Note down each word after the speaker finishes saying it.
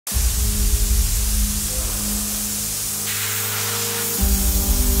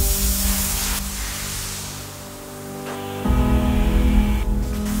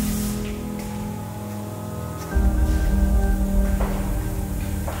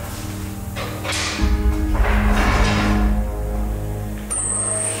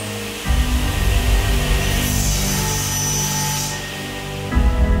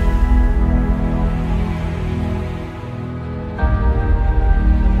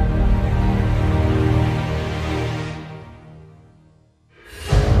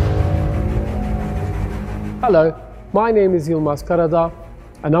Hello, my name is Yılında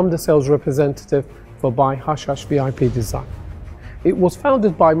and I'm the sales representative for Haşhaş VIP Dizayn. It was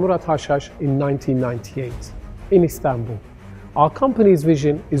founded by Murat Haşhaş in 1998 in Istanbul. Our company's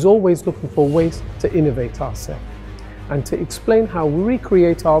vision is always looking for ways to innovate ourselves, and to explain how we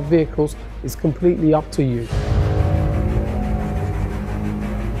recreate our vehicles is completely up to you.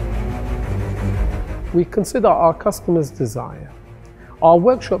 We consider our customers' desire. Our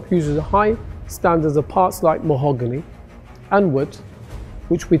workshop uses high standards of parts like mahogany and wood,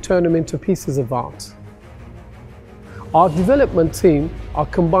 which we turn them into pieces of art. Our development team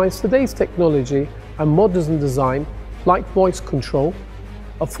combines today's technology and modern design like voice control,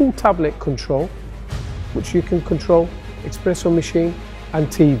 a full tablet control, which you can control espresso machine and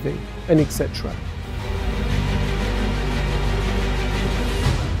TV, and etc.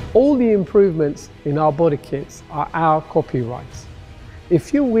 All the improvements in our body kits are our copyrights.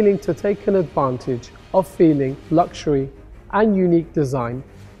 If you're willing to take an advantage of feeling luxury and unique design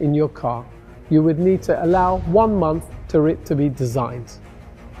in your car, you would need to allow 1 month for it to be designed.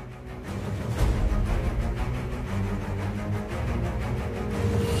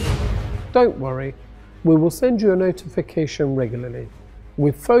 Don't worry, we will send you a notification regularly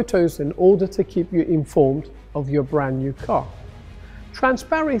with photos in order to keep you informed of your brand new car.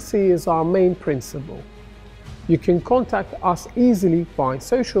 Transparency is our main principle. You can contact us easily by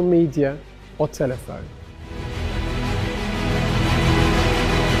social media or telephone.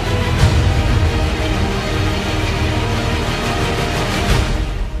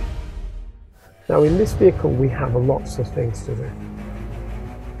 Now in this vehicle we have lots of things to do.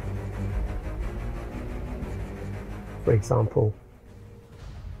 For example,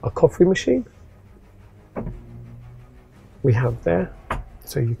 a coffee machine we have there,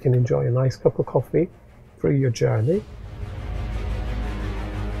 so you can enjoy a nice cup of coffee through your journey.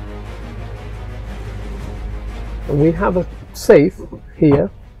 And we have a safe here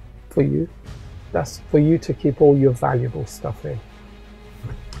for you. That's for you to keep all your valuable stuff in.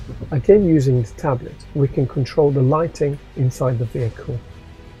 Again, using the tablet, we can control the lighting inside the vehicle.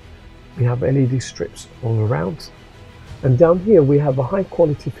 We have LED strips all around. And down here we have a high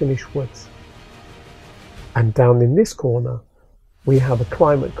quality finished woods. And down in this corner we have a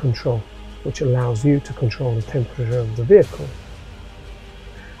climate control, which allows you to control the temperature of the vehicle.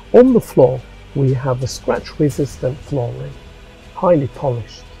 On the floor we have a scratch resistant flooring, highly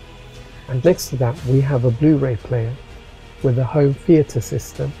polished. And next to that we have a Blu-ray player with a home theatre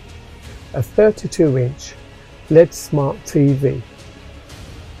system, a 32-inch LED smart TV,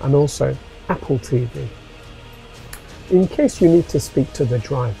 and also Apple TV. In case you need to speak to the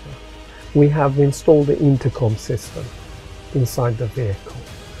driver, we have installed the intercom system inside the vehicle.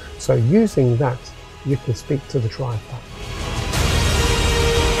 So using that, you can speak to the driver.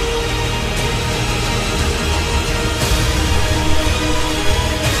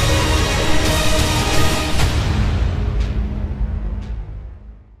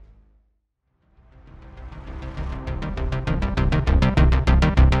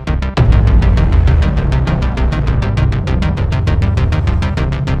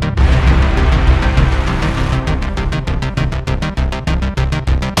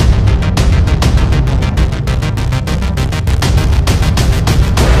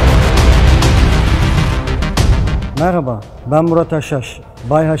 Merhaba, ben Murat Haşhaş,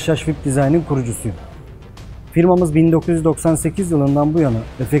 Haşhaş VIP Dizayn'ın kurucusuyum. Firmamız 1998 yılından bu yana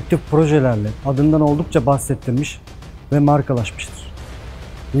efektif projelerle adından oldukça bahsettirmiş ve markalaşmıştır.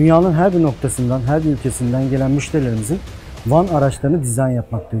 Dünyanın her bir noktasından, her bir ülkesinden gelen müşterilerimizin van araçlarını dizayn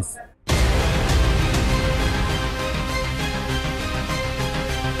yapmaktayız.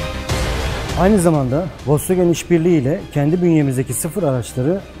 Aynı zamanda Volkswagen işbirliği ile kendi bünyemizdeki sıfır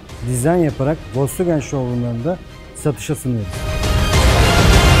araçları dizayn yaparak Volkswagen showroomlarında satışa sunuyoruz.